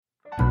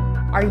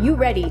Are you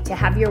ready to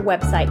have your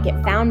website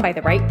get found by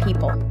the right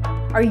people?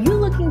 Are you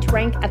looking to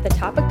rank at the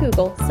top of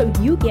Google so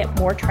you get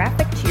more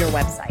traffic to your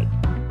website?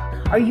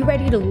 Are you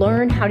ready to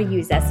learn how to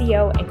use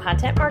SEO and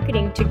content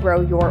marketing to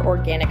grow your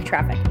organic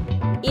traffic?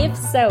 If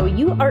so,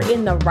 you are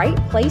in the right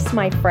place,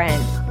 my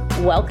friend.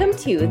 Welcome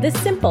to the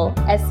Simple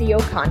SEO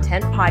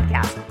Content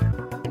Podcast.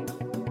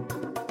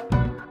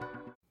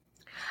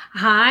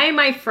 Hi,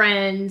 my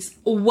friends.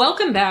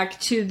 Welcome back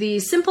to the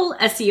Simple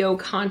SEO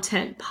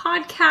Content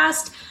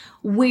Podcast,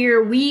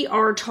 where we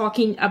are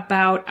talking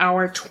about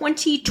our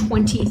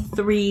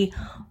 2023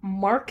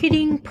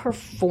 marketing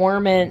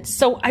performance.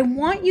 So I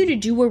want you to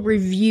do a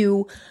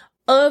review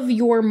of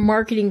your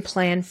marketing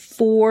plan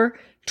for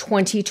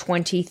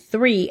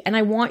 2023. And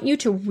I want you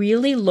to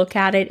really look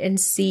at it and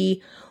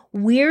see,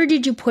 where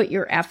did you put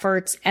your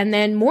efforts? And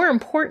then more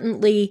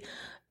importantly,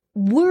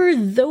 were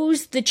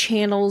those the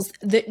channels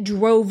that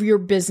drove your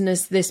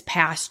business this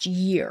past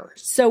year?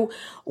 So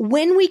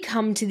when we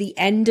come to the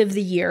end of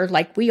the year,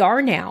 like we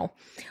are now,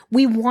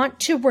 we want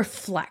to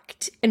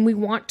reflect and we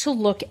want to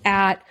look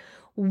at,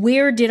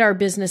 where did our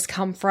business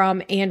come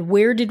from and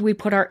where did we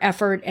put our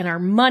effort and our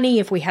money,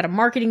 if we had a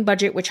marketing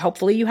budget, which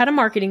hopefully you had a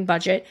marketing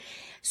budget,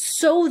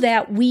 so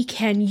that we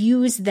can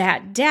use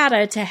that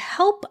data to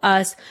help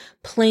us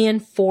plan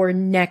for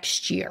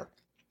next year.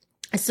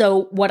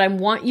 So what I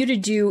want you to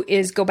do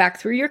is go back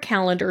through your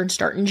calendar and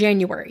start in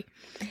January.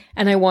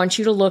 And I want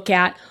you to look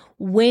at,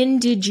 when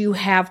did you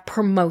have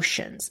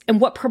promotions and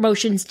what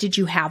promotions did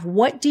you have?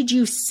 What did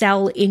you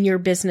sell in your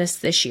business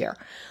this year?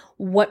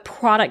 What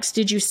products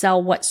did you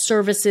sell? What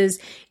services?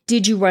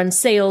 Did you run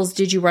sales?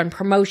 Did you run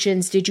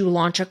promotions? Did you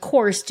launch a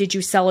course? Did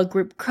you sell a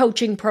group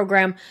coaching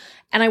program?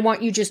 And I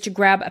want you just to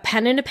grab a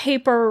pen and a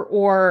paper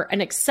or an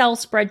Excel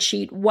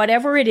spreadsheet,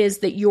 whatever it is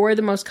that you're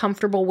the most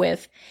comfortable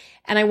with.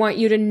 And I want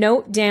you to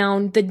note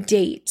down the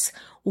dates.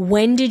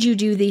 When did you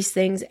do these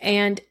things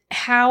and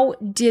how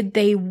did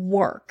they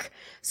work?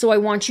 So I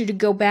want you to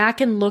go back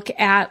and look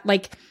at,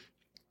 like,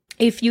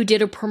 if you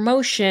did a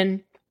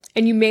promotion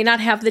and you may not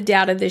have the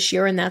data this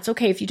year, and that's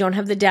okay. If you don't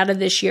have the data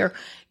this year,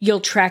 you'll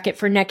track it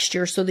for next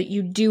year so that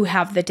you do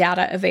have the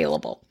data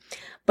available.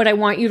 But I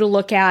want you to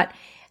look at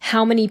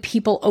how many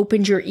people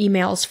opened your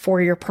emails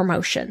for your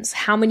promotions,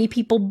 how many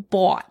people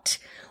bought,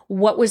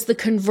 what was the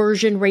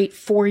conversion rate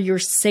for your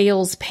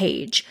sales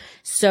page?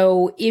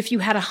 So if you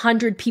had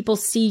 100 people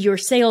see your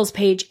sales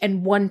page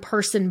and one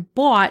person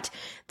bought,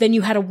 then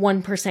you had a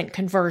 1%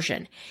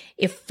 conversion.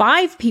 If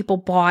 5 people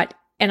bought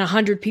and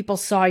 100 people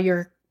saw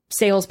your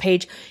sales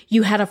page,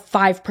 you had a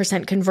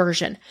 5%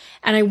 conversion.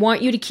 And I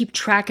want you to keep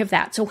track of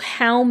that. So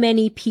how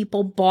many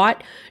people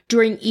bought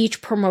during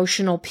each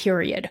promotional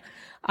period?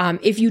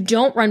 If you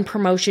don't run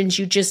promotions,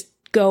 you just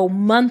go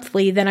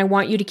monthly, then I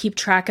want you to keep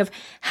track of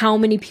how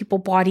many people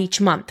bought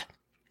each month.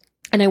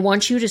 And I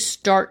want you to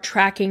start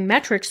tracking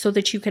metrics so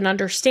that you can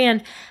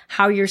understand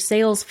how your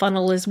sales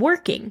funnel is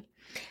working.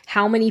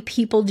 How many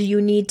people do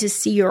you need to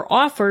see your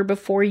offer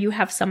before you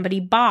have somebody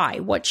buy?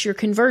 What's your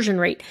conversion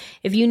rate?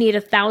 If you need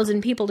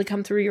 1,000 people to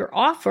come through your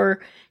offer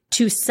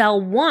to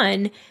sell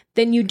one,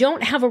 then you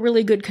don't have a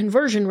really good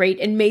conversion rate,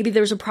 and maybe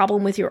there's a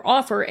problem with your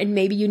offer, and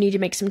maybe you need to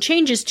make some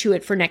changes to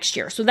it for next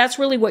year. So that's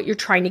really what you're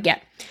trying to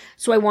get.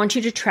 So I want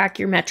you to track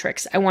your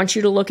metrics. I want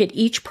you to look at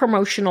each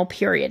promotional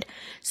period.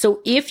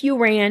 So if you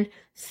ran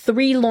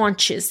 3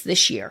 launches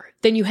this year,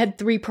 then you had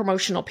 3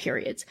 promotional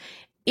periods.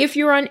 If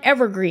you're on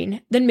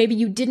Evergreen, then maybe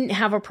you didn't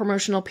have a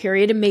promotional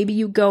period and maybe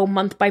you go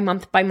month by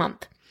month by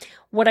month.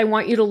 What I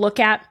want you to look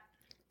at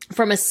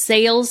from a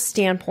sales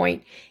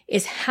standpoint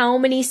is, how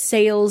many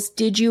sales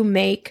did you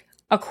make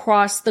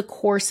across the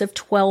course of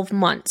 12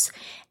 months?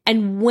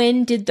 And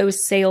when did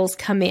those sales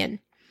come in?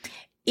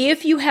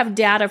 If you have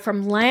data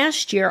from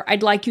last year,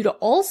 I'd like you to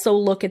also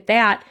look at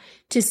that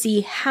to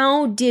see,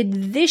 how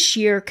did this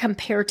year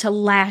compare to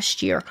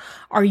last year?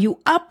 Are you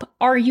up?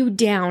 Are you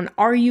down?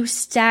 Are you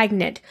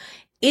stagnant?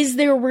 Is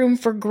there room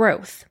for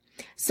growth?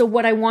 So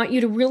what I want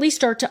you to really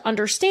start to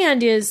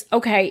understand is,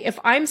 okay, if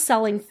I'm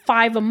selling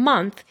 5 a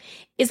month,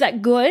 is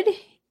that good?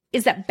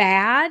 Is that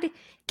bad?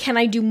 Can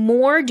I do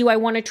more? Do I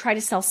want to try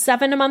to sell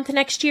 7 a month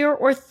next year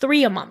or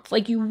 3 a month?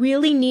 Like, you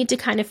really need to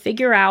kind of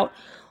figure out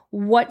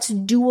what's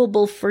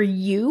doable for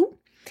you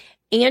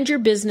and your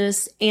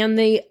business and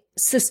the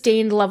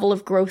sustained level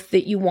of growth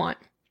that you want.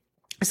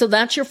 So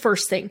that's your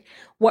first thing.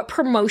 What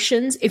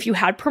promotions, if you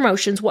had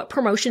promotions, what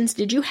promotions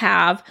did you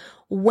have?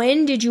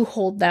 When did you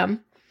hold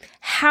them?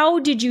 How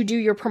did you do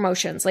your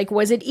promotions? Like,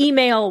 was it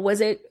email?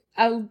 Was it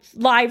a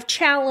live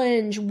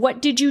challenge?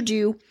 What did you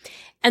do?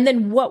 And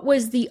then what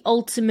was the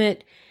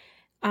ultimate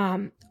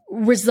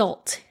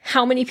result?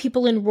 How many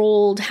people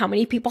enrolled? How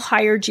many people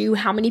hired you?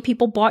 How many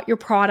people bought your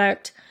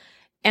product?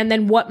 And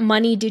then what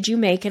money did you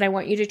make? And I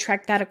want you to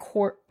track that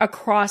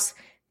across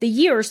the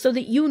year so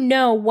that you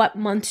know what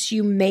months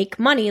you make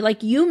money.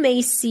 Like, you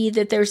may see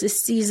that there's a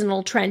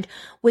seasonal trend.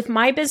 With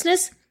my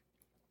business,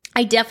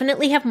 I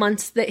definitely have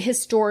months that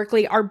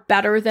historically are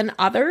better than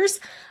others.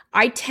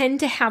 I tend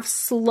to have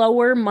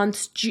slower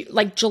months,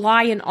 like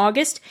July and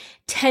August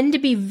tend to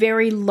be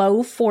very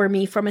low for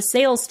me from a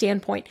sales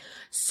standpoint.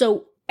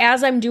 So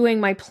as I'm doing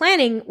my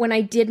planning, when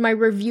I did my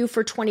review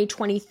for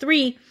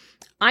 2023,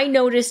 I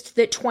noticed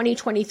that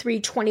 2023,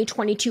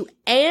 2022,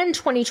 and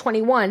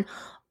 2021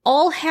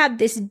 all had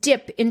this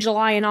dip in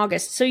July and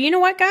August. So you know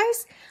what,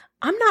 guys?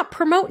 I'm not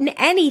promoting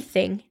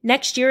anything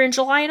next year in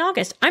July and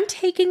August. I'm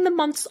taking the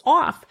months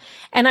off,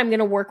 and I'm going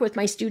to work with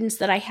my students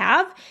that I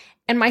have.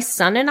 And my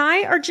son and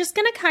I are just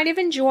going to kind of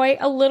enjoy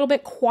a little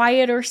bit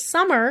quieter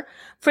summer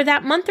for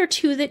that month or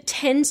two that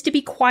tends to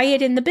be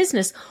quiet in the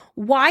business.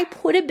 Why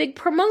put a big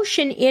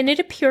promotion in at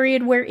a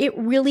period where it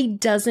really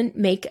doesn't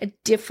make a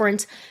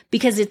difference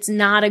because it's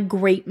not a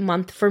great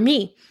month for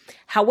me?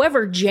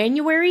 However,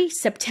 January,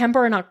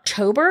 September, and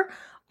October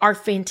are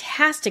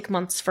fantastic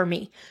months for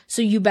me.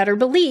 So you better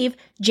believe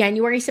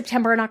January,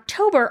 September, and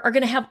October are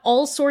going to have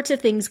all sorts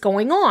of things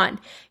going on.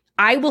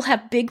 I will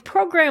have big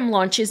program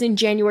launches in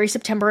January,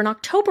 September, and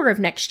October of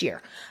next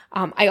year.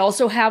 I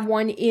also have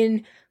one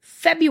in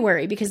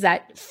February because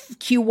that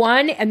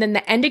Q1 and then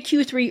the end of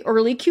Q3,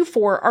 early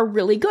Q4 are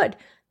really good.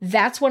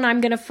 That's when I'm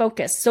going to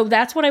focus. So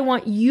that's what I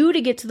want you to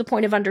get to the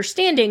point of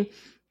understanding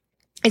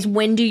is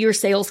when do your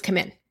sales come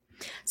in?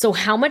 So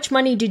how much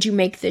money did you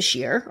make this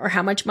year, or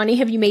how much money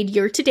have you made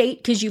year to date?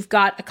 Because you've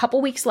got a couple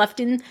weeks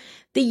left in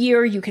the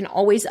year. You can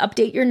always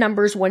update your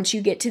numbers once you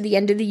get to the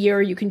end of the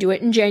year. You can do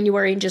it in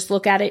January and just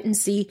look at it and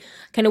see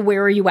kind of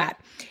where are you at.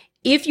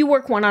 If you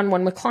work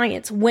one-on-one with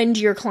clients, when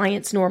do your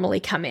clients normally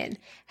come in?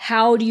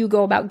 How do you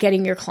go about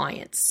getting your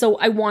clients? So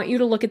I want you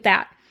to look at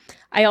that.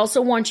 I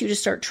also want you to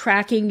start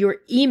tracking your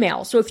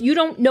email. So if you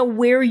don't know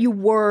where you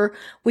were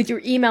with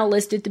your email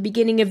list at the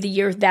beginning of the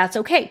year, that's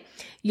okay.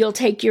 You'll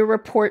take your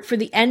report for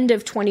the end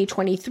of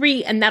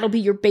 2023, and that'll be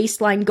your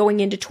baseline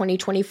going into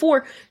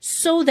 2024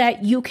 so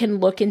that you can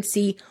look and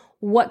see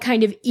what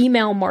kind of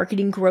email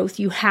marketing growth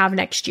you have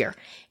next year.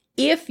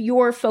 If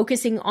you're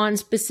focusing on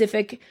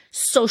specific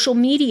social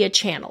media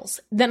channels,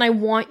 then I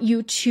want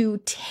you to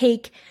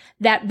take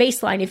that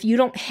baseline. If you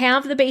don't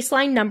have the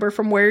baseline number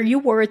from where you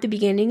were at the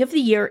beginning of the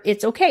year,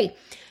 it's okay.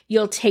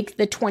 You'll take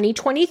the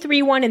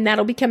 2023 one and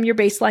that'll become your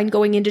baseline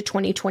going into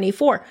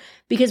 2024.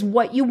 Because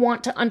what you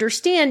want to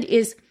understand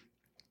is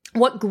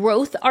what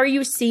growth are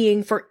you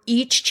seeing for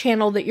each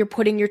channel that you're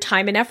putting your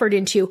time and effort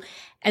into?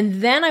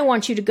 And then I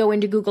want you to go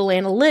into Google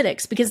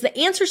Analytics because the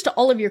answers to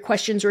all of your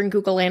questions are in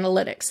Google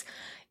Analytics.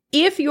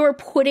 If you're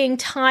putting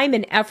time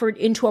and effort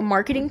into a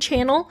marketing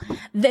channel,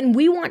 then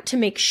we want to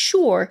make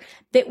sure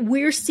that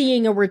we're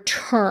seeing a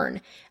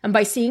return. And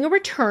by seeing a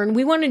return,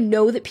 we want to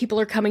know that people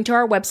are coming to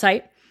our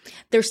website.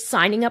 They're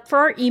signing up for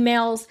our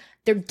emails.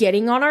 They're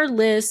getting on our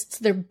lists.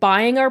 They're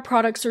buying our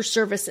products or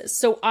services.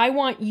 So I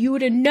want you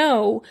to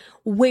know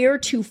where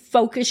to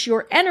focus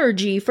your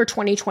energy for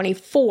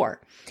 2024.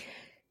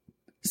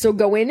 So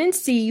go in and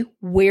see,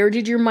 where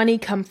did your money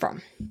come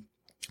from?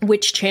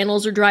 Which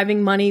channels are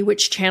driving money,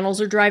 which channels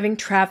are driving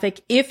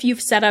traffic. If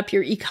you've set up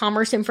your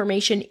e-commerce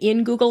information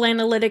in Google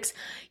Analytics,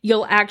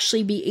 you'll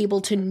actually be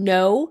able to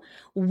know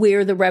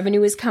where the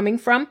revenue is coming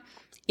from.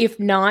 If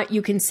not,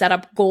 you can set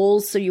up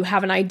goals so you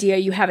have an idea.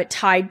 You have it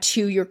tied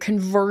to your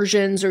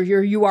conversions or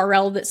your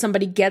URL that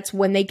somebody gets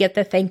when they get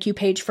the thank you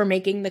page for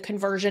making the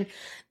conversion.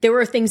 There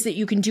are things that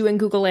you can do in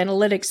Google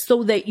Analytics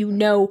so that you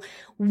know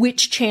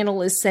which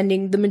channel is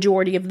sending the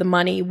majority of the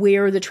money,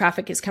 where the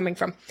traffic is coming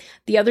from.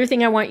 The other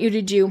thing I want you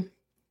to do,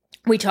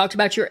 we talked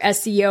about your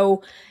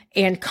SEO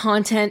and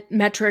content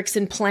metrics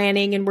and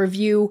planning and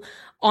review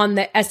on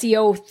the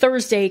SEO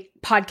Thursday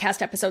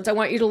podcast episodes. I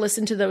want you to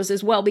listen to those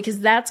as well, because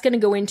that's going to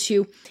go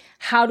into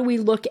how do we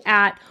look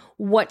at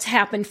what's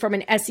happened from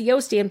an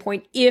SEO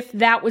standpoint if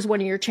that was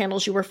one of your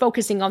channels you were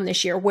focusing on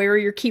this year. Where are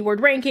your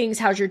keyword rankings?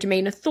 How's your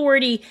domain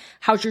authority?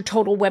 How's your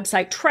total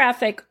website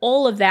traffic?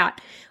 All of that.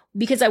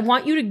 Because I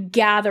want you to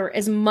gather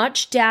as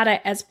much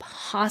data as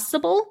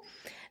possible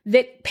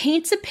that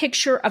paints a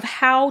picture of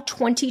how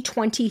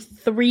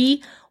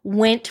 2023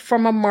 went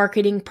from a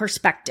marketing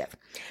perspective.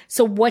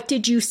 So what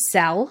did you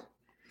sell?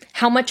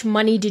 How much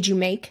money did you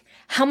make?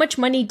 How much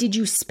money did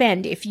you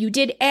spend? If you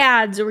did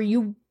ads or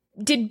you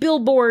did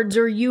billboards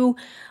or you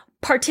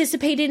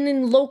participated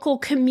in local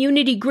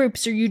community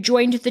groups or you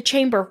joined the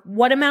chamber,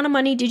 what amount of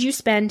money did you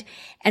spend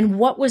and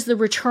what was the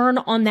return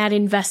on that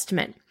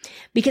investment?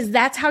 Because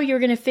that's how you're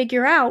going to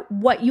figure out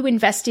what you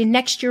invest in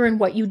next year and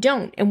what you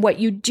don't, and what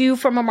you do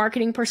from a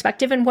marketing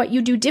perspective and what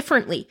you do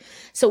differently.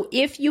 So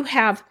if you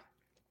have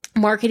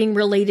marketing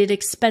related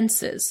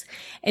expenses,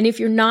 and if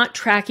you're not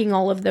tracking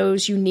all of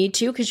those, you need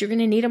to, because you're going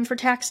to need them for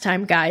tax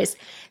time, guys.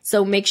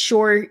 So make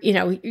sure,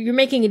 you're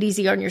making it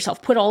easy on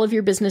yourself. Put all of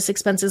your business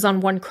expenses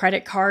on one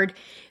credit card.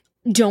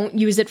 Don't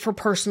use it for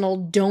personal.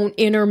 Don't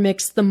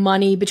intermix the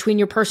money between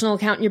your personal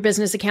account and your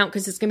business account,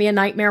 because it's going to be a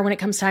nightmare when it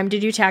comes time to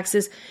do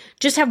taxes.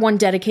 Just have one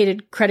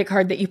dedicated credit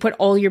card that you put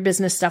all your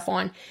business stuff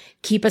on.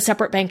 Keep a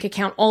separate bank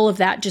account, all of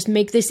that. Just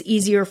make this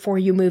easier for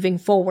you moving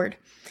forward.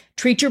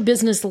 Treat your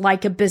business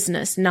like a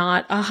business,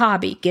 not a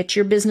hobby. Get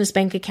your business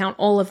bank account,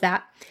 all of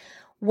that.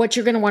 What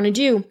you're going to want to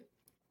do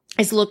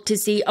is look to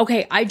see,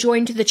 okay, I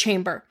joined the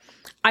chamber.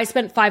 I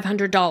spent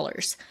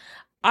 $500.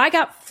 I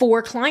got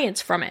 4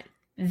 clients from it.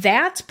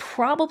 That's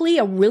probably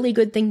a really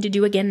good thing to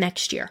do again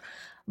next year.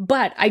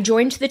 But I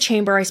joined the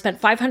chamber. I spent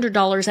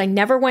 $500. I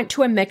never went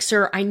to a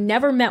mixer. I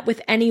never met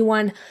with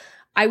anyone.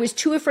 I was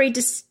too afraid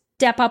to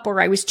step up, or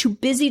I was too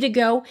busy to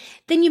go.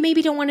 Then you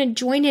maybe don't want to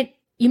join it.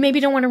 You maybe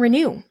don't want to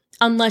renew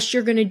unless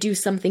you're going to do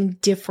something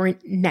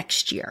different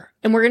next year.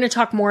 And we're going to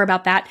talk more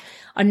about that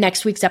on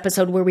next week's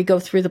episode where we go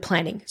through the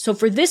planning. So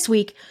for this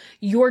week,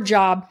 your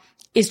job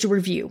is to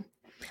review.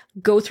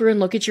 Go through and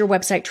look at your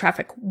website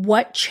traffic.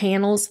 What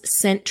channels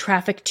sent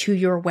traffic to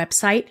your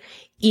website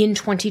in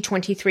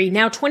 2023?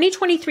 Now,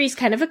 2023 is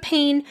kind of a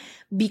pain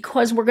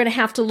because we're going to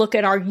have to look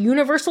at our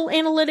universal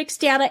analytics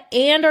data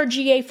and our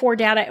GA4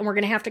 data, and we're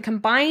going to have to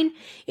combine,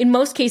 in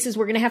most cases,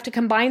 we're going to have to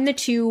combine the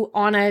two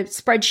on a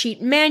spreadsheet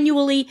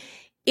manually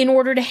in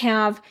order to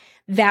have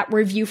that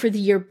review for the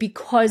year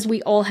because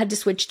we all had to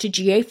switch to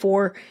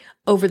GA4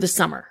 over the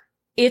summer.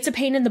 It's a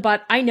pain in the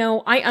butt. I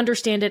know. I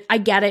understand it. I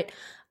get it.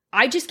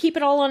 I just keep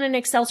it all on an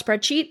Excel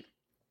spreadsheet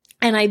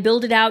and I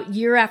build it out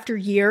year after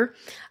year.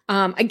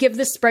 I give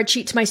this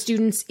spreadsheet to my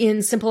students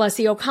in Simple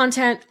SEO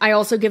Content. I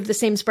also give the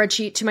same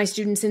spreadsheet to my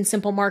students in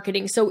Simple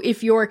Marketing. So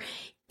if you're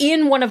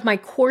in one of my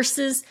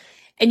courses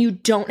and you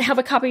don't have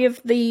a copy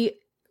of the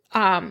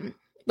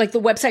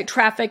website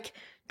traffic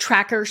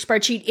tracker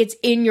spreadsheet, it's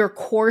in your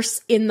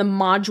course in the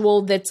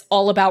module that's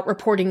all about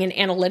reporting and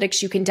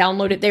analytics. You can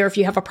download it there. If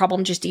you have a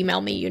problem, just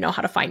email me. You know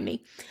how to find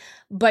me.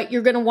 But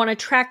you're going to want to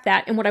track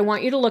that. And what I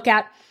want you to look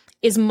at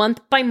is month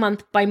by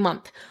month by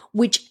month,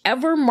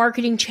 whichever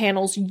marketing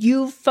channels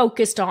you've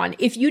focused on.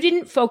 If you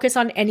didn't focus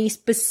on any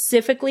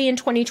specifically in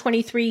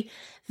 2023,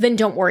 then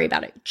don't worry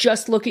about it.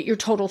 Just look at your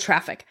total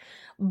traffic.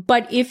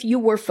 But if you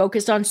were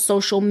focused on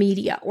social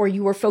media, or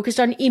you were focused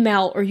on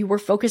email, or you were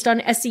focused on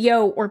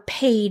SEO or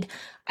paid,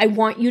 I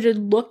want you to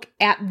look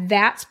at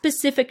that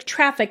specific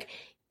traffic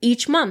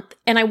each month.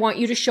 And I want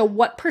you to show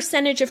what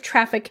percentage of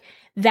traffic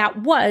that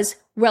was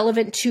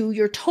relevant to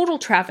your total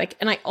traffic.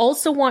 And I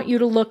also want you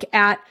to look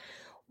at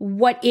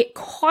what it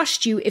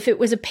cost you if it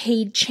was a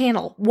paid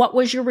channel. What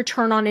was your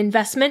return on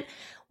investment?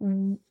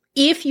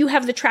 If you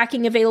have the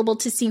tracking available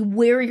to see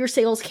where your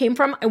sales came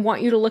from, I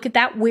want you to look at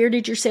that. Where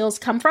did your sales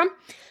come from?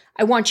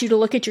 I want you to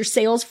look at your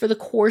sales for the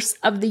course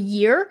of the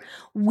year.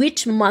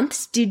 Which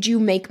months did you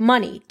make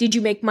money? Did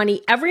you make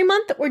money every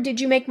month, or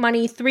did you make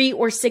money 3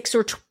 or 6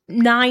 or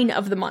 9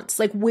 of the months?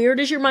 Like, where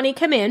does your money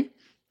come in?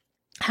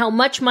 How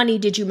much money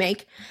did you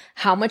make?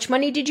 How much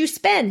money did you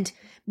spend?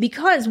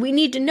 Because we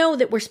need to know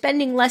that we're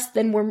spending less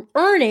than we're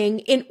earning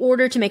in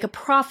order to make a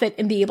profit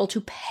and be able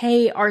to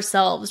pay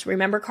ourselves.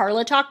 Remember,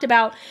 Carla talked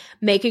about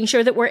making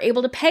sure that we're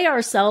able to pay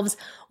ourselves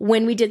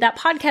when we did that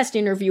podcast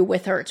interview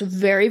with her. It's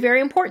very, very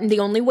important. The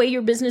only way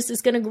your business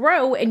is going to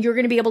grow and you're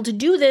going to be able to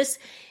do this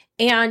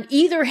and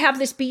either have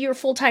this be your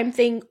full-time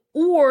thing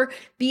or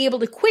be able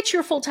to quit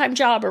your full-time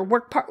job or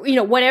work part,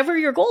 whatever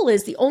your goal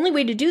is. The only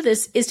way to do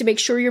this is to make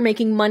sure you're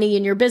making money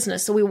in your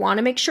business. So we want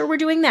to make sure we're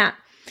doing that.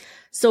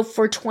 So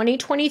for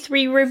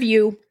 2023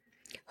 review,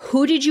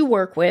 who did you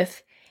work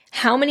with?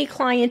 How many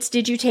clients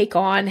did you take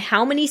on?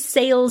 How many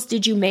sales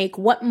did you make?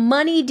 What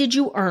money did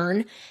you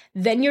earn?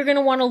 Then you're going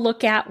to want to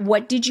look at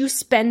what did you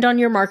spend on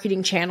your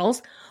marketing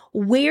channels?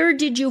 Where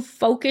did you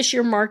focus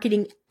your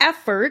marketing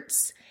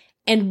efforts?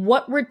 And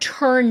what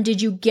return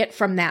did you get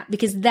from that?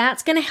 Because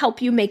that's going to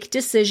help you make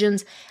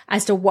decisions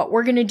as to what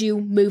we're going to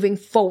do moving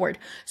forward.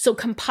 So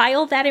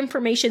compile that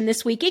information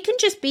this week. It can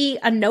just be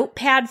a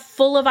notepad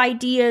full of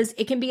ideas.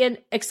 It can be an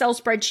Excel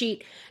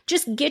spreadsheet.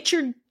 Just get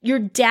your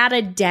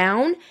data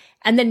down.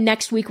 And then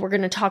next week, we're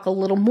going to talk a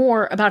little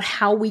more about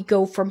how we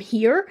go from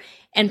here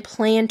and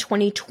plan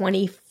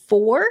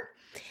 2024.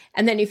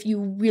 And then if you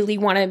really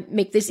want to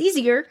make this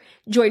easier,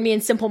 join me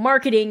in Simple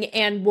Marketing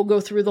and we'll go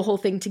through the whole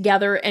thing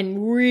together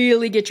and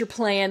really get your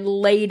plan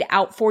laid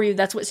out for you.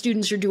 That's what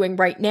students are doing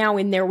right now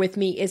in there with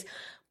me, is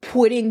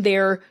putting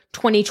their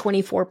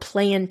 2024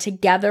 plan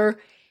together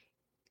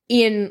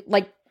in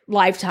like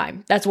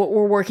lifetime. That's what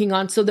we're working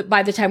on, so that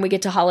by the time we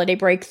get to holiday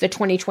break, the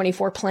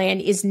 2024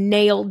 plan is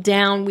nailed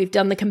down. We've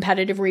done the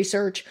competitive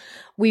research.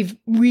 We've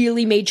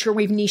really made sure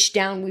we've niched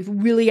down. We've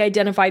really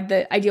identified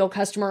the ideal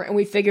customer, and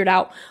we figured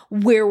out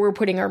where we're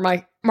putting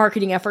our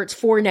marketing efforts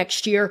for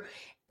next year,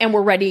 and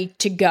we're ready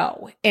to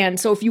go. And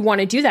so if you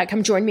want to do that,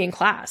 come join me in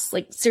class.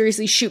 Like,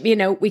 seriously, shoot me a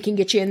note. We can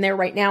get you in there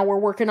right now. We're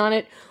working on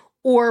it.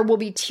 Or we'll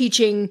be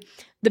teaching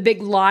the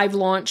big live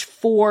launch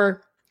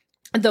for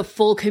the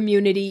full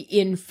community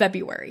in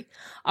February.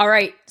 All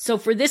right. So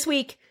for this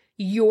week,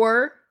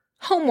 your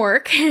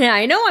homework,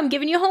 I know I'm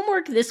giving you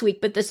homework this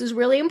week, but this is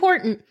really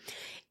important,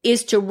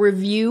 is to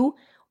review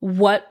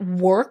what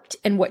worked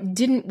and what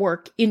didn't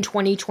work in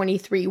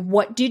 2023.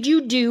 What did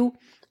you do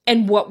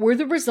and what were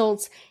the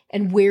results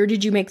and where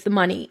did you make the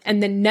money?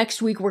 And then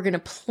next week, we're going to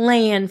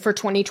plan for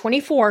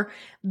 2024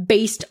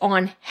 based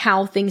on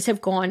how things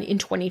have gone in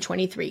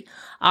 2023.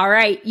 All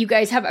right. You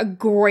guys have a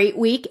great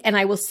week, and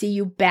I will see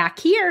you back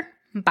here.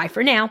 Bye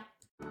for now.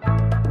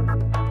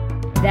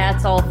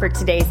 That's all for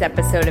today's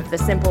episode of the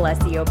Simple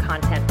SEO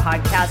Content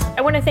Podcast.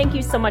 I want to thank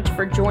you so much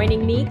for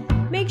joining me.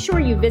 Make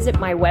sure you visit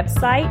my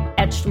website,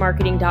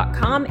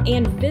 etchedmarketing.com,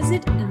 and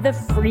visit the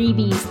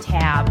freebies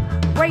tab.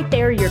 Right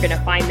there, you're going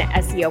to find the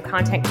SEO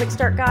Content Quick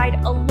Start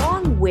Guide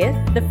along with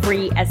the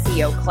free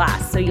SEO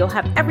class. So you'll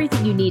have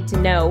everything you need to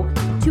know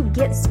to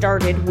get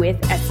started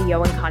with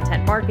SEO and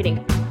content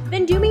marketing.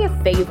 Then do me a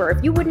favor,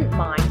 if you wouldn't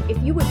mind,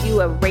 if you would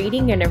do a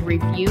rating and a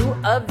review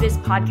of this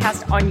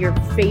podcast on your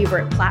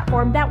favorite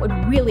platform, that would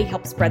really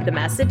help spread the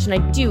message, and I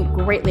do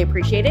greatly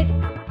appreciate it.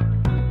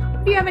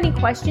 If you have any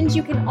questions,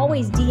 you can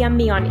always DM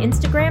me on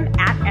Instagram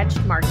at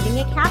Etched Marketing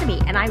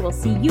Academy, and I will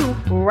see you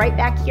right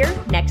back here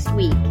next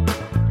week.